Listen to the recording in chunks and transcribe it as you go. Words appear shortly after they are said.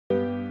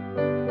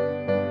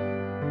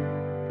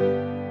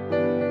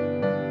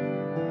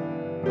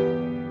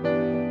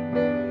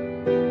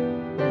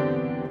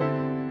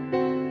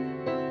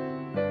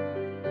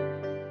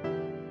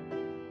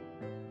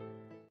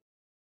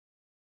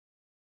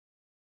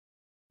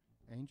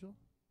Angel.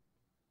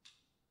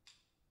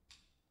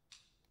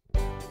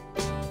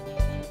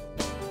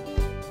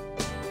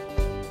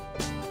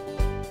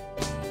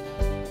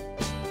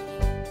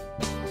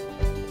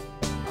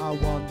 I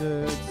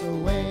wandered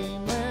so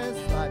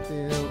aimless, life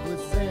filled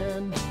with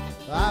sin.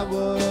 I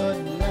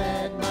wouldn't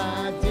let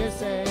my dear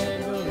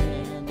Savior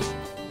in.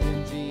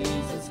 Then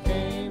Jesus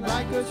came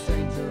like a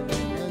stranger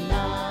in the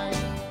night.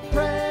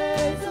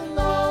 Praise the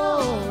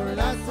Lord,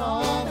 I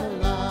saw the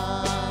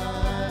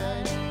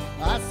light.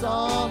 I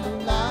saw the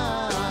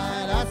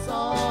light, I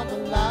saw the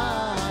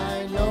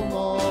light. No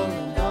more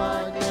in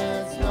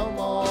darkness, no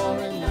more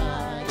in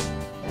night.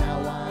 Now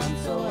I'm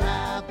so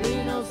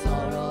happy, no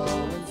sorrow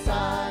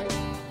inside.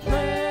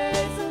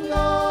 Praise the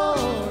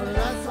Lord,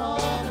 I saw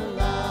the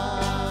light.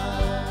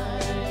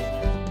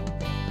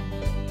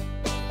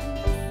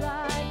 Just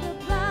like a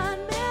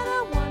blind man,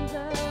 I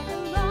wandered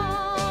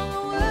along.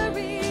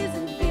 Worries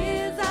and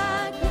fears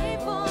I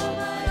claimed for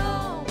my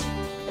own.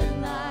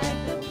 And like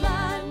the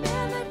blind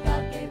man that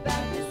God gave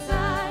back his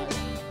sight.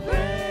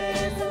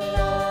 Praise the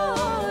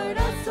Lord, I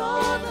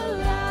saw the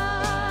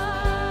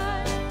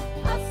light.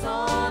 I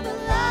saw the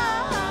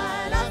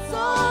light, I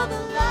saw the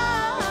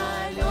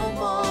light. No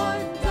more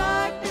in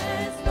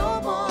darkness, no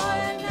more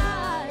at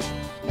night.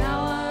 Now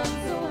I'm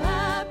so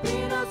happy,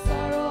 no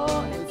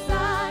sorrow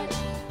inside.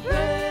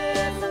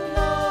 Praise the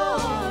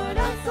Lord, I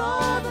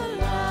saw the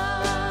light.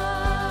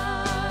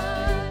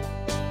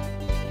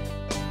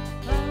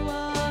 I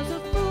was a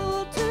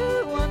fool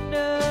to wander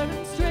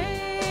and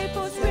stray,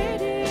 for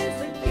straight is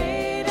the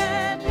gate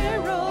and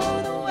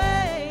narrow the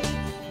way.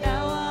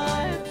 Now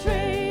I have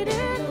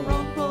traded the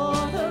wrong for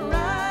the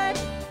right.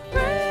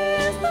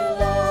 Praise the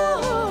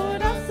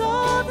Lord, I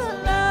saw the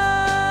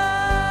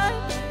light.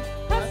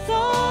 I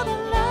saw the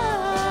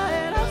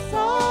light, I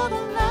saw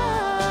the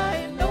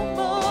light. No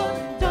more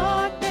in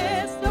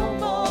darkness, no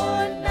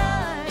more at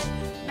night.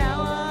 Now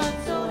I'm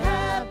so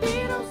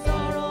happy, no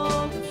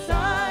sorrow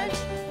inside.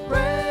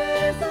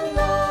 Praise the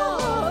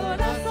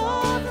Lord, I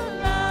saw the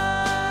light.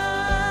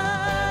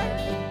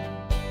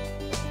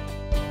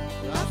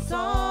 I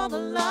saw the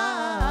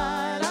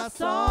light, I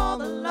saw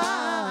the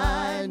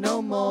light.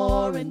 No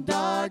more in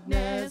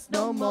darkness,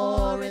 no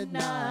more at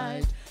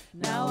night.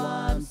 Now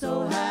I'm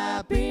so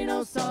happy,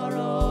 no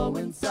sorrow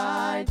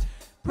inside.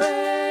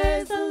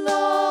 Praise the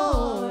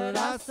Lord,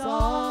 I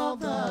saw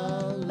the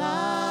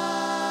light.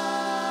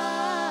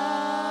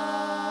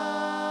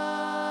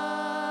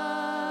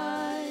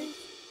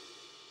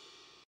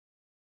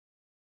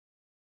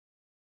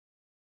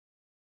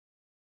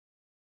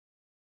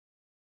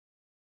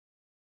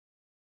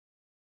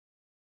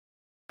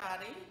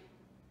 Everybody,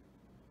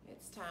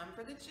 it's time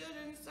for the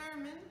children's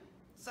sermon.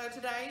 So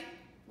today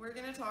we're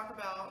going to talk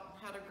about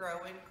how to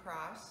grow in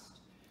Christ.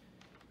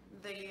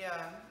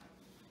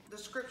 The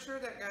scripture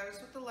that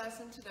goes with the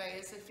lesson today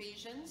is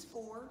Ephesians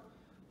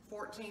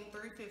 4:14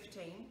 through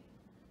 15,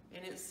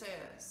 and it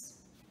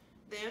says,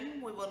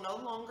 "Then we will no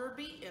longer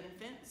be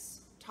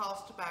infants,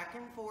 tossed back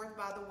and forth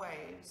by the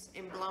waves,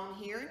 and blown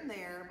here and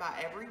there by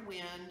every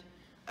wind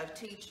of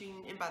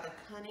teaching, and by the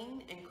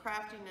cunning and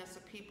craftiness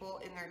of people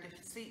in their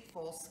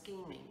deceitful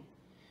scheming.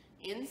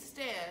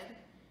 Instead,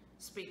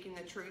 speaking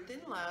the truth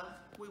in love,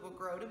 we will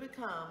grow to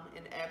become,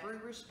 in every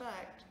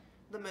respect,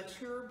 the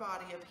mature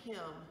body of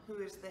Him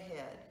who is the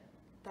head,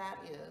 that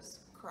is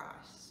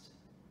Christ."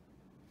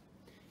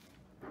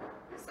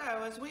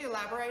 So, as we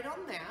elaborate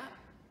on that,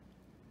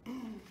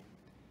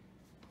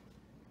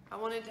 I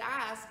wanted to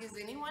ask, is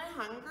anyone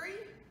hungry?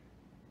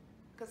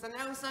 Because I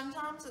know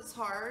sometimes it's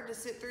hard to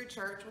sit through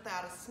church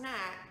without a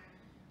snack,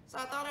 so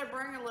I thought I'd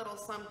bring a little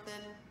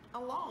something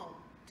along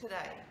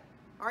today.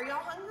 Are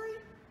y'all hungry?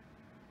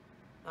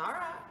 All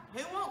right,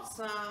 who wants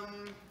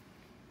some,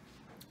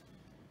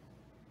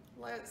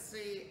 let's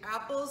see,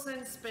 apples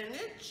and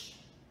spinach?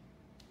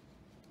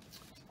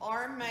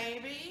 Or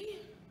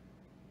maybe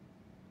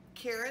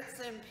carrots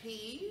and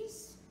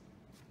peas?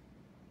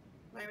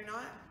 Maybe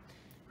not.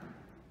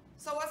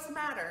 So what's the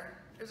matter?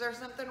 Is there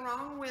something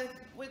wrong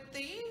with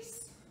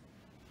these?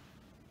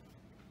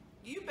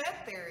 You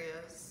bet there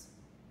is.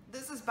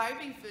 This is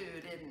baby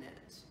food, isn't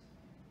it?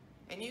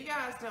 And you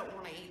guys don't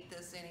want to eat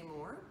this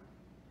anymore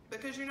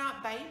because you're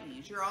not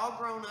babies. You're all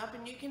grown up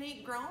and you can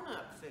eat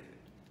grown-up food.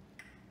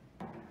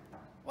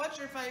 What's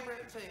your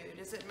favorite food?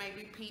 Is it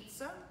maybe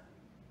pizza?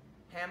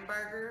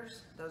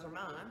 Hamburgers? Those are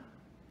mine.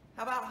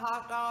 How about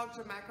hot dogs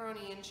or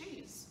macaroni and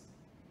cheese?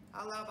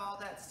 I love all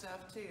that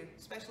stuff too,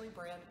 especially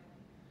bread.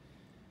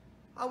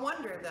 I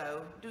wonder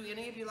though, do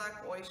any of you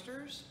like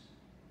oysters?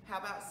 How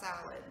about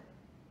salad?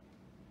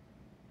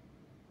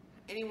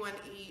 Anyone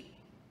eat,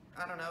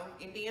 I don't know,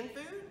 Indian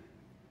food?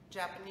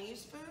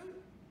 Japanese food?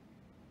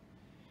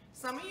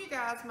 Some of you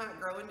guys might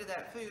grow into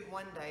that food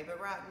one day, but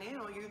right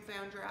now you've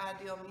found your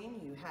ideal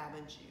menu,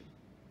 haven't you?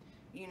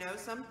 You know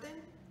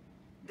something?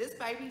 This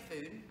baby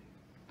food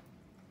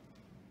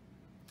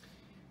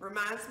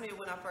reminds me of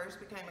when I first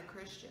became a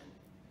Christian.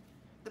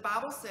 The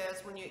Bible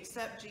says when you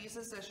accept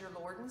Jesus as your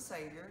Lord and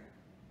Savior,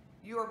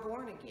 you are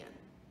born again.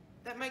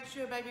 That makes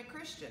you a baby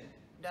Christian,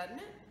 doesn't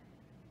it?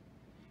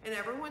 And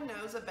everyone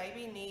knows a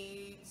baby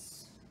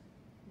needs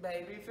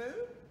baby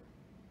food.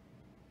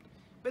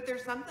 But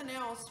there's something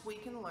else we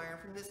can learn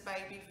from this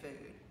baby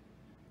food.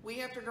 We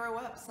have to grow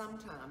up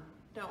sometime,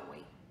 don't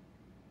we?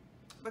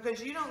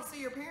 Because you don't see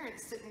your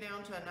parents sitting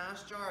down to a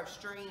nice jar of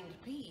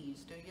strained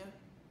peas, do you?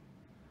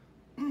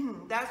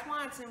 That's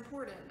why it's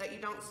important that you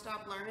don't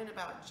stop learning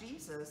about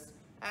Jesus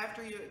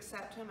after you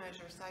accept him as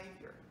your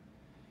Savior.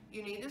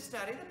 You need to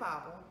study the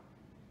Bible,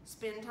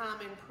 spend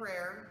time in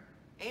prayer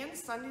and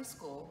Sunday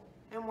school,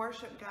 and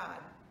worship God.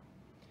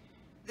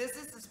 This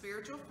is the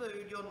spiritual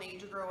food you'll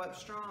need to grow up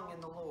strong in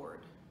the Lord.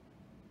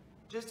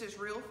 Just as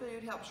real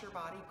food helps your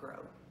body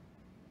grow.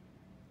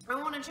 I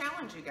want to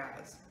challenge you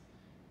guys.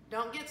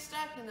 Don't get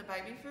stuck in the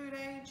baby food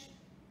age.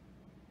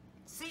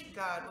 Seek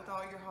God with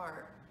all your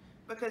heart.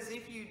 Because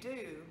if you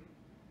do,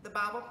 the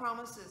Bible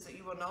promises that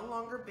you will no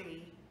longer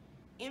be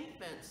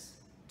infants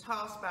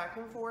tossed back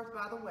and forth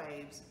by the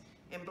waves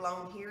and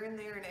blown here and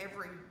there in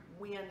every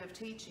wind of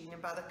teaching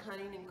and by the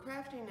cunning and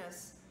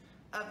craftiness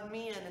of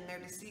men and their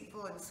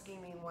deceitful and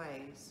scheming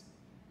ways.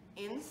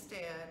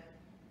 Instead,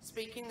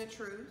 speaking the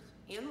truth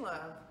in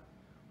love,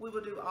 we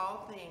will do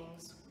all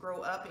things,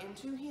 grow up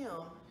into him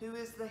who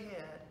is the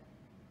head,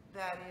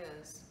 that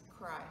is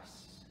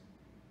Christ.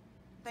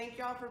 Thank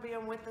y'all for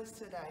being with us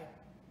today.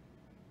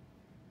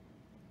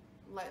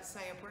 Let's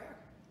say a prayer.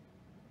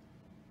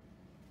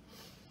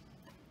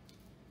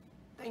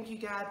 Thank you,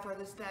 God, for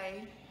this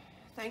day.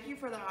 Thank you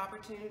for the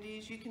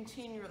opportunities you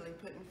continually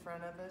put in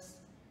front of us.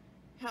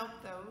 Help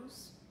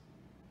those.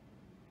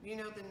 You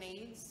know the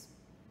needs.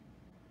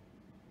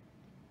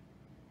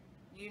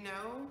 You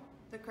know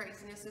the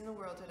craziness in the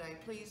world today.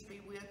 Please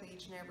be with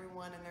each and every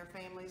one and their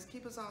families.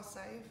 Keep us all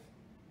safe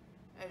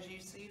as you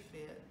see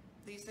fit.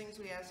 These things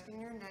we ask in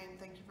your name.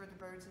 Thank you for the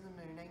birds and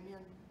the moon.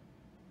 Amen.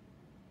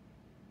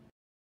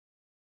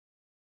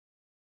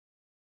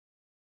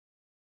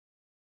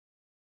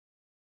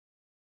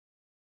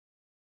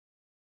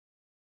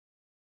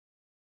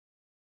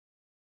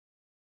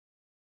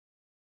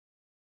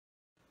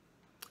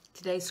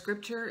 Today's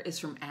scripture is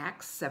from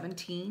Acts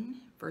 17,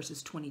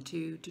 verses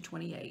 22 to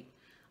 28.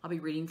 I'll be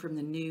reading from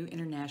the New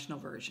International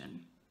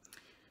Version.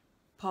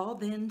 Paul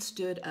then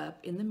stood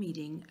up in the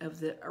meeting of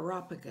the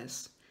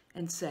Areopagus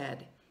and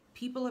said,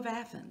 "People of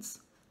Athens,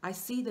 I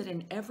see that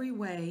in every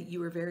way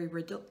you are very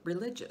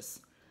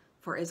religious.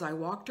 For as I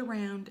walked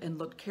around and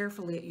looked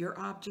carefully at your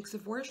objects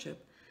of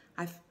worship,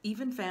 I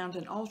even found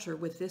an altar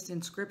with this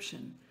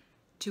inscription,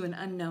 'To an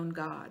unknown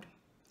God.'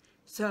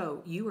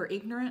 So you are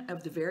ignorant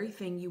of the very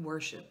thing you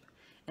worship,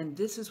 and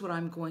this is what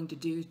I'm going to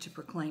do to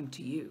proclaim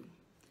to you.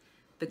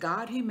 The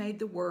God who made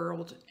the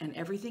world and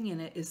everything in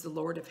it is the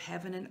Lord of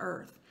heaven and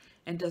earth,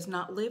 and does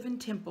not live in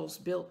temples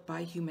built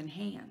by human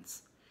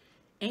hands.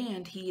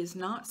 And he is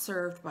not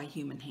served by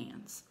human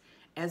hands,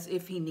 as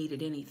if he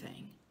needed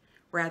anything.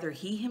 Rather,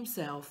 he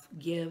himself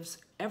gives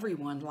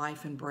everyone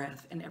life and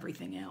breath and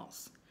everything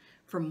else.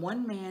 From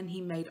one man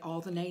he made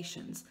all the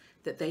nations,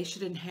 that they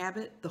should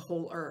inhabit the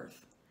whole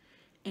earth.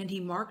 And he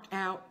marked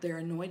out their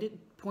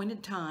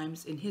appointed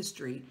times in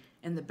history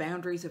and the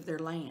boundaries of their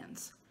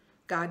lands.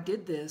 God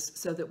did this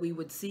so that we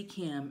would seek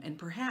him and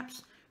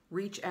perhaps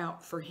reach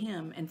out for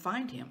him and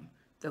find him,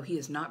 though he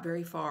is not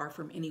very far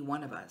from any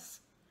one of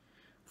us.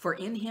 For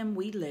in him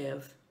we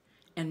live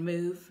and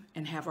move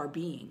and have our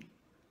being.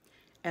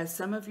 As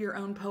some of your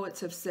own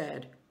poets have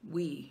said,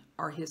 we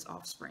are his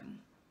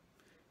offspring."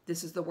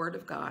 This is the word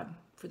of God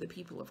for the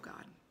people of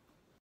God.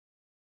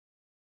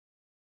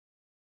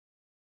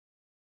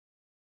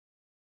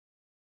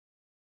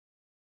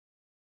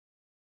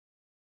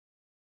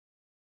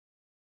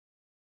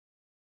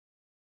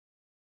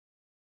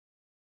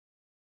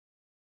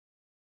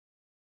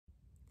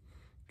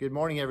 Good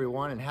morning,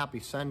 everyone, and happy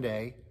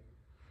Sunday.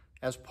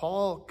 As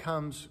Paul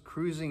comes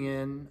cruising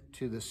in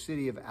to the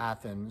city of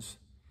Athens,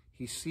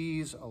 he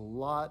sees a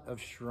lot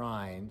of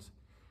shrines,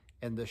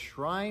 and the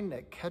shrine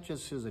that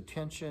catches his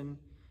attention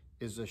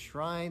is a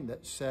shrine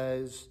that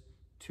says,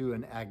 "To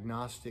an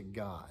agnostic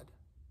God."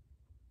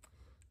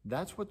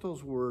 That's what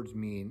those words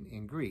mean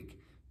in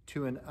Greek.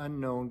 To an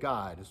unknown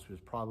God. This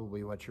is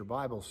probably what your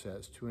Bible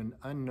says. To an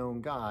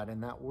unknown God,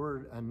 and that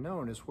word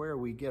unknown is where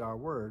we get our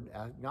word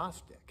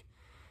agnostic.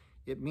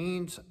 It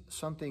means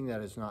something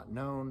that is not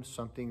known,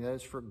 something that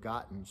is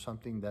forgotten,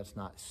 something that's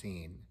not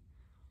seen.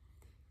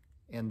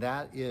 And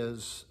that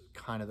is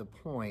kind of the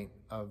point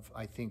of,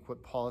 I think,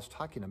 what Paul is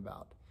talking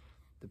about.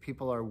 The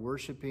people are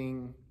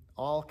worshiping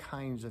all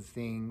kinds of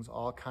things,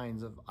 all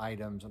kinds of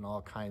items, and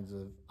all kinds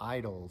of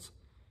idols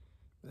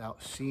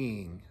without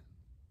seeing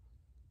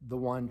the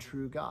one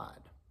true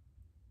God.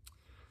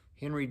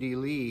 Henry D.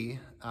 Lee,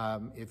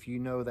 if you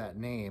know that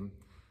name,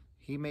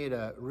 he made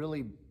a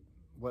really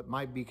what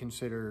might be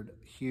considered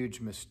a huge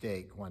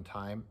mistake one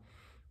time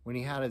when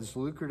he had his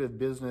lucrative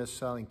business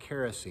selling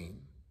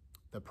kerosene,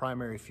 the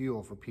primary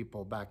fuel for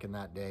people back in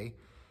that day.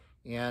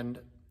 And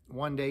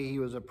one day he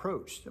was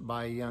approached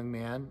by a young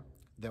man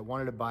that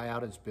wanted to buy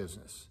out his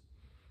business.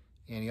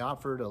 And he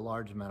offered a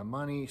large amount of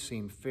money,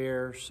 seemed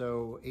fair,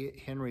 so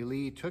Henry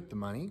Lee took the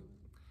money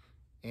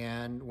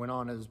and went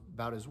on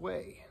about his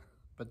way.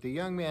 But the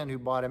young man who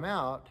bought him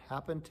out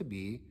happened to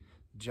be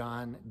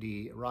John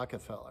D.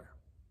 Rockefeller,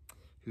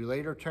 who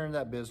later turned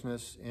that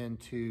business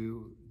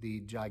into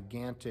the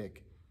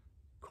gigantic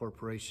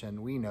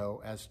corporation we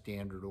know as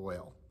Standard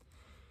Oil.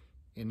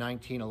 In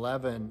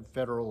 1911,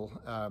 federal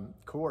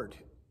court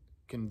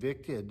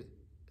convicted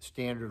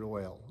Standard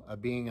Oil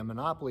of being a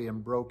monopoly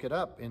and broke it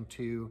up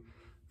into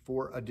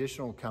 4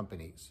 additional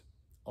companies,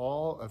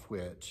 all of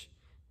which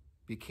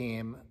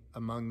became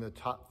among the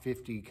top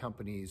 50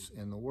 companies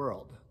in the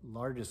world,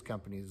 largest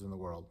companies in the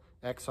world: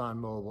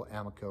 ExxonMobil,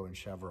 Amoco, and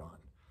Chevron.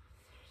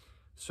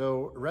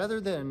 So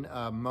rather than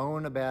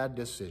moan a bad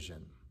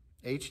decision,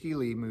 H.D.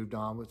 Lee moved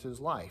on with his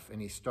life,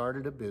 and he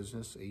started a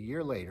business a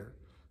year later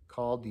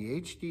called the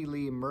H.D.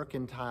 Lee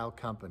Mercantile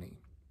Company.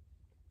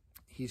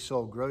 He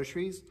sold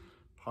groceries,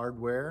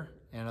 hardware,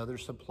 and other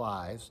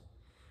supplies,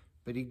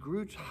 but he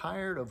grew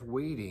tired of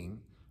waiting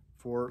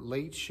for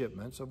late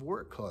shipments of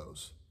work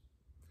clothes.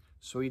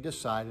 So he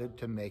decided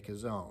to make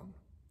his own.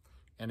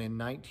 And in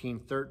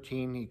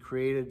 1913, he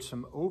created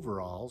some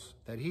overalls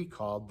that he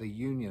called the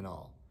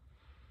Unionall.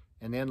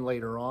 And then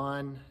later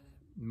on,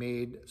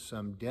 made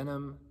some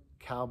denim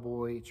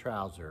cowboy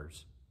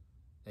trousers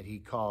that he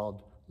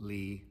called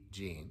Lee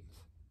jeans.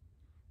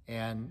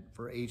 And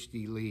for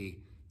H.D. Lee,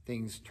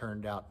 things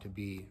turned out to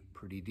be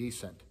pretty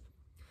decent.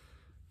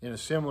 In a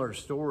similar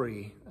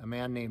story, a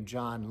man named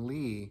John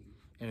Lee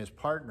and his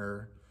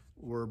partner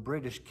were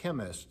British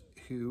chemists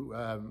who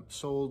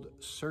sold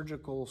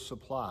surgical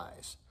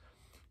supplies.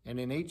 And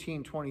in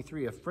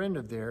 1823, a friend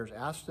of theirs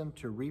asked them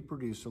to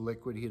reproduce a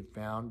liquid he had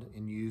found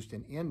and used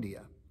in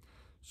India.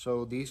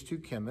 So these 2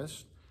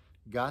 chemists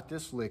got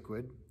this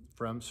liquid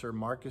from Sir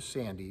Marcus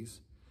Sandys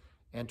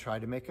and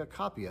tried to make a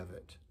copy of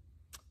it.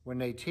 When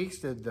they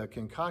tasted the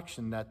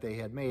concoction that they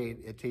had made,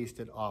 it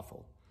tasted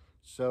awful.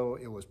 So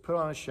it was put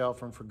on a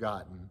shelf and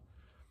forgotten.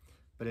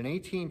 But in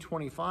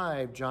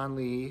 1825, John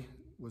Lee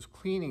was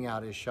cleaning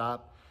out his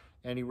shop,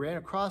 and he ran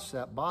across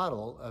that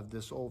bottle of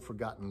this old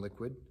forgotten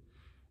liquid,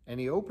 and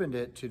he opened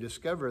it to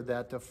discover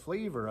that the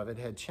flavor of it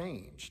had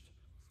changed.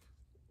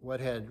 What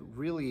had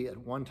really at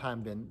one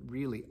time been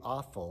really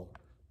awful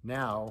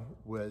now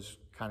was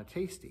kind of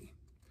tasty.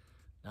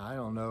 Now, I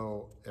don't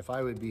know if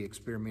I would be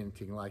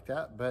experimenting like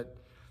that, but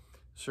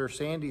Sir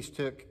Sandys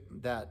took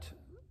that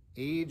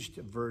aged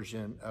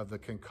version of the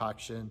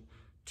concoction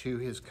to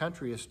his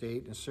country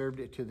estate and served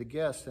it to the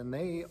guests, and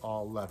they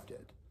all loved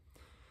it.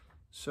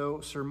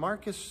 So Sir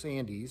Marcus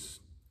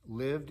Sandys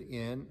lived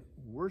in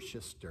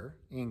Worcester,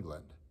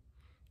 England.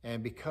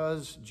 And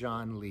because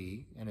John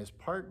Lee and his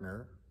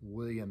partner,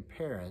 William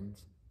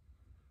Perrins,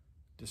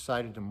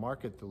 decided to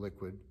market the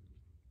liquid,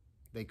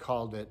 they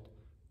called it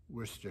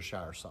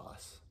Worcestershire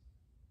sauce.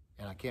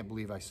 And I can't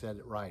believe I said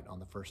it right on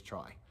the first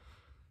try.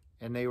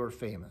 And they were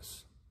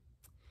famous.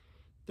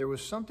 There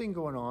was something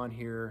going on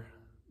here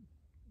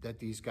that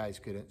these guys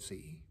couldn't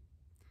see.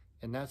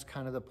 And that's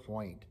kind of the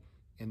point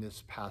in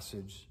this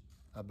passage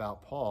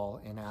about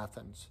Paul in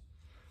Athens.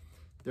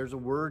 There's a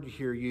word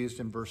here used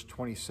in verse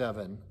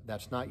 27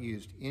 that's not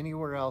used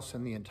anywhere else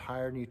in the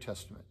entire New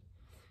Testament.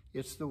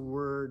 It's the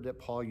word that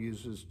Paul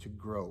uses to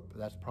grope.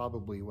 That's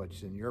probably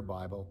what's in your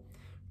Bible.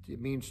 It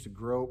means to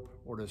grope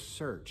or to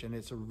search, and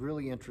it's a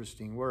really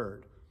interesting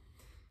word.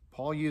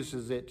 Paul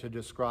uses it to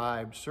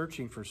describe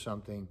searching for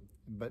something,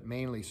 but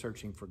mainly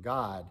searching for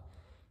God.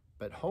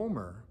 But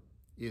Homer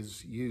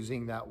is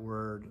using that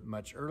word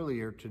much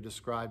earlier to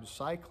describe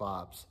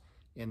Cyclops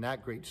in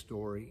that great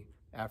story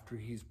after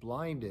he's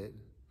blinded.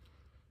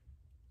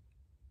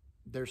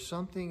 There's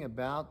something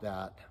about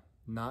that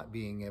not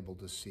being able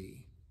to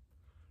see.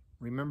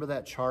 Remember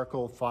that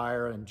charcoal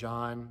fire, and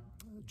John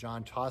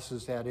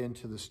tosses that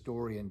into the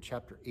story in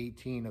chapter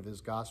 18 of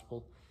his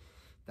gospel.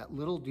 That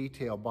little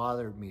detail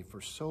bothered me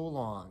for so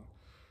long.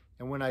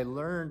 And when I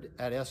learned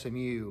at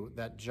SMU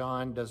that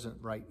John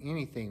doesn't write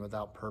anything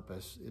without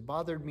purpose, it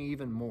bothered me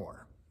even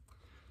more.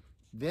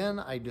 Then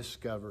I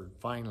discovered,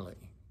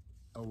 finally,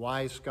 a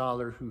wise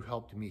scholar who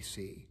helped me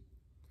see.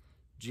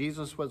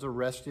 Jesus was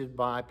arrested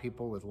by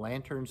people with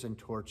lanterns and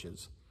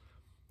torches,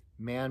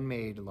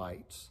 man-made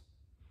lights.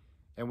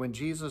 And when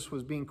Jesus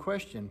was being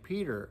questioned,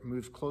 Peter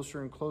moves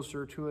closer and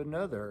closer to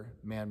another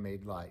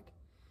man-made light.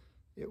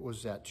 It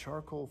was that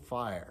charcoal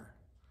fire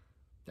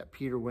that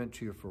Peter went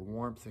to for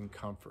warmth and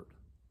comfort,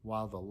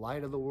 while the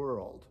light of the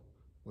world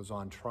was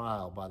on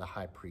trial by the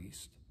high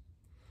priest.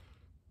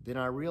 Then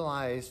I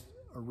realized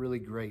a really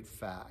great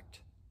fact.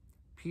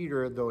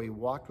 Peter, though he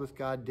walked with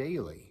God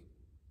daily,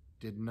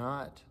 did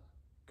not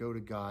go to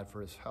God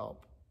for his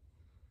help.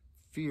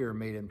 Fear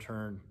made him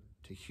turn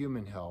to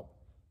human help,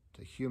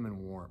 to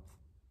human warmth.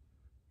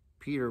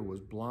 Peter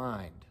was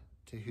blind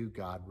to who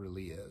God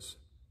really is.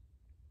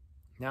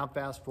 Now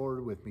fast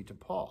forward with me to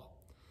Paul.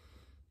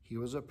 He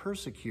was a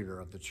persecutor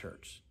of the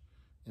church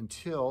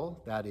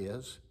until, that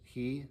is,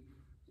 he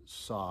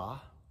saw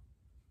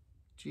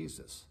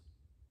Jesus.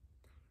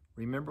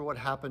 Remember what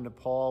happened to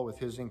Paul with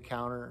his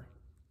encounter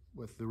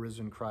with the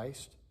risen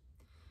Christ?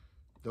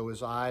 Though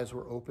his eyes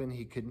were open,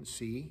 he couldn't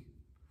see.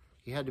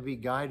 He had to be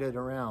guided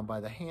around by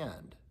the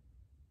hand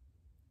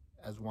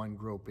as one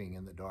groping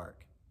in the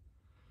dark.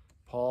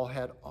 Paul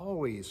had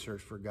always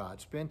searched for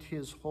God, spent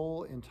his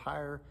whole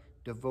entire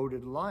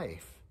devoted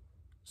life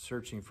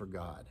searching for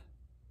God,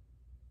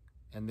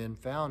 and then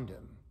found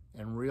him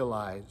and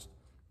realized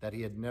that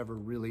he had never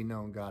really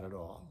known God at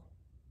all.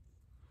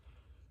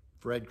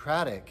 Fred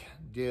Craddock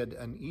did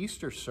an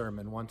Easter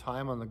sermon one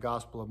time on the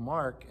Gospel of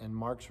Mark and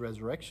Mark's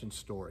resurrection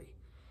story.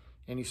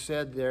 And he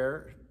said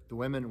there, the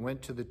women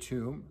went to the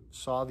tomb,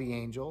 saw the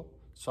angel,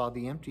 saw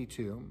the empty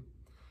tomb,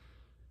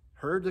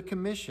 heard the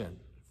commission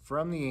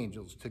from the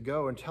angels to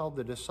go and tell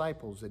the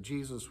disciples that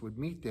Jesus would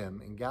meet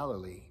them in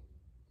Galilee.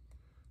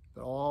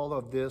 But all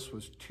of this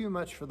was too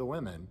much for the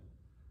women,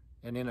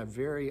 and in a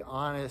very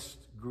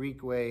honest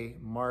Greek way,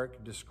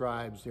 Mark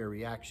describes their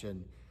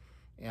reaction.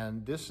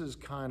 And this is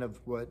kind of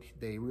what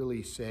they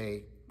really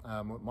say,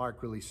 what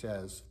Mark really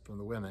says from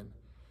the women.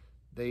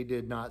 They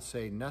did not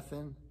say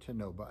nothing to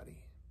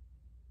nobody.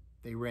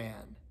 They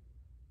ran.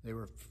 They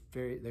were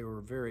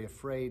very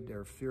afraid. They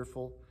were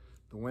fearful.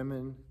 The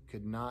women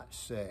could not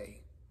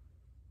say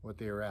what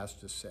they were asked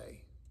to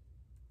say.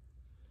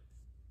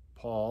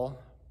 Paul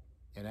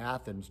in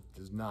Athens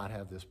does not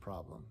have this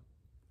problem.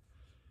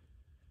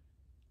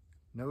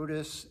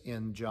 Notice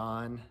in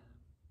John,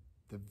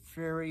 the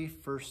very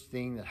first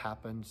thing that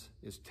happens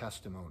is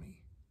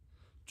testimony.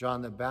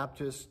 John the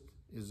Baptist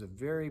is the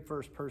very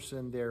first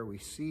person there we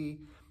see,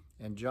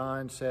 and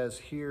John says,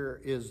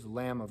 "Here is the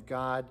Lamb of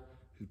God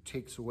who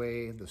takes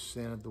away the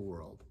sin of the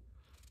world."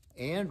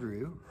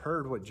 Andrew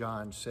heard what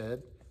John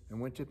said and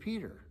went to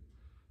Peter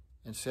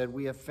and said,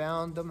 "We have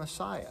found the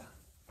Messiah."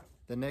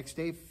 The next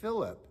day,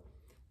 Philip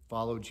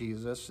followed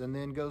Jesus and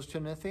then goes to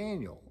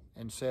Nathanael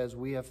and says,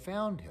 "We have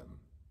found him."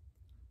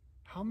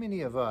 How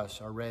many of us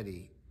are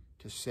ready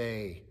to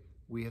say,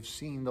 "We have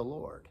seen the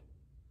Lord"?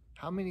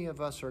 How many of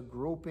us are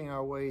groping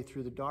our way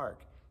through the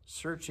dark,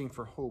 searching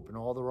for hope in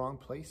all the wrong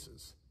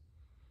places?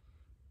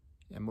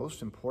 And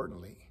most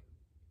importantly,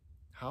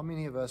 how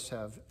many of us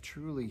have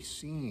truly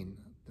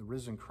seen the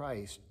risen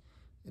Christ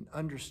and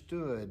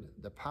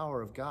understood the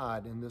power of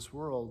God in this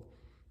world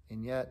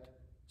and yet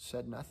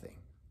said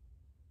nothing?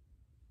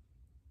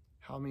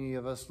 How many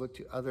of us look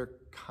to other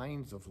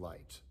kinds of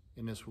light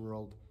in this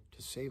world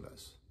to save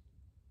us?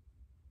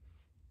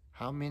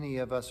 How many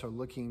of us are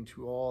looking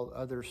to all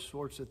other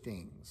sorts of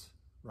things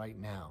right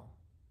now,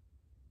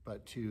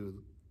 but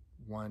to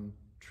one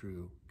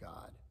true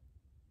God?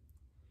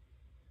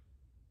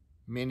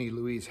 Minnie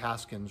Louise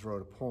Haskins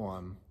wrote a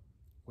poem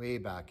way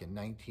back in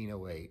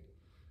 1908,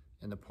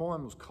 and the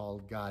poem was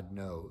called "God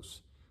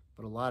Knows."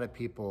 But a lot of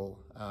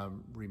people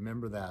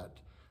remember that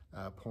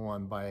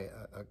poem by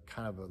a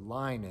kind of a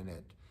line in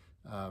it,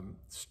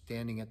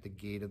 standing at the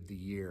gate of the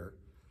year.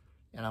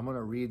 And I'm going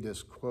to read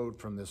this quote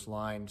from this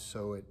line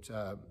so it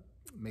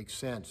makes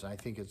sense. I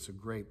think it's a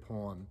great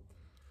poem.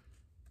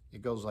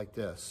 It goes like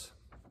this: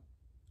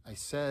 "I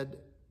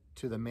said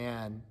to the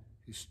man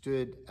who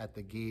stood at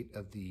the gate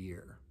of the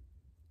year,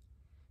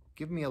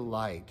 'Give me a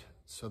light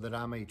so that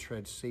I may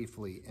tread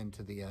safely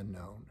into the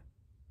unknown.'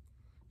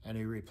 And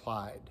he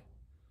replied,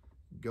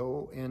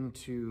 'Go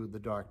into the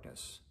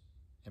darkness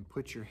and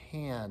put your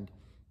hand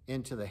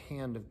into the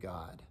hand of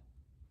God.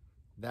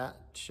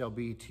 That shall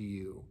be to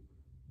you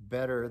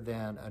better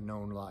than a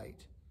known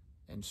light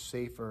and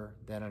safer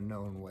than a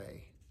known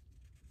way.'"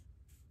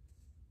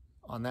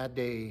 On that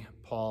day,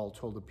 Paul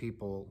told the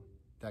people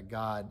that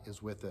God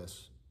is with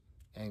us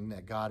and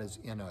that God is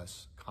in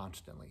us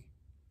constantly.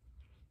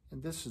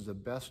 And this is the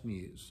best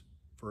news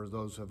for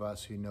those of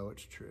us who know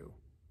it's true.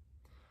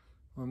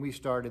 When we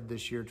started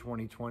this year,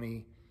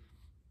 2020,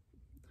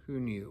 who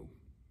knew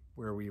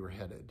where we were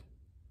headed?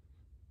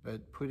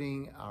 But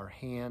putting our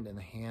hand in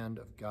the hand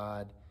of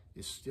God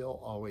is still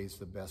always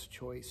the best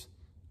choice,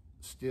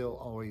 still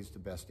always the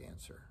best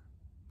answer.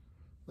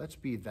 Let's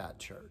be that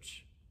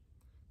church,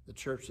 the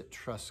church that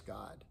trusts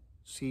God,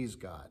 sees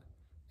God,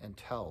 and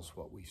tells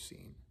what we've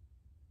seen.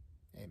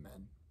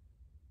 Amen.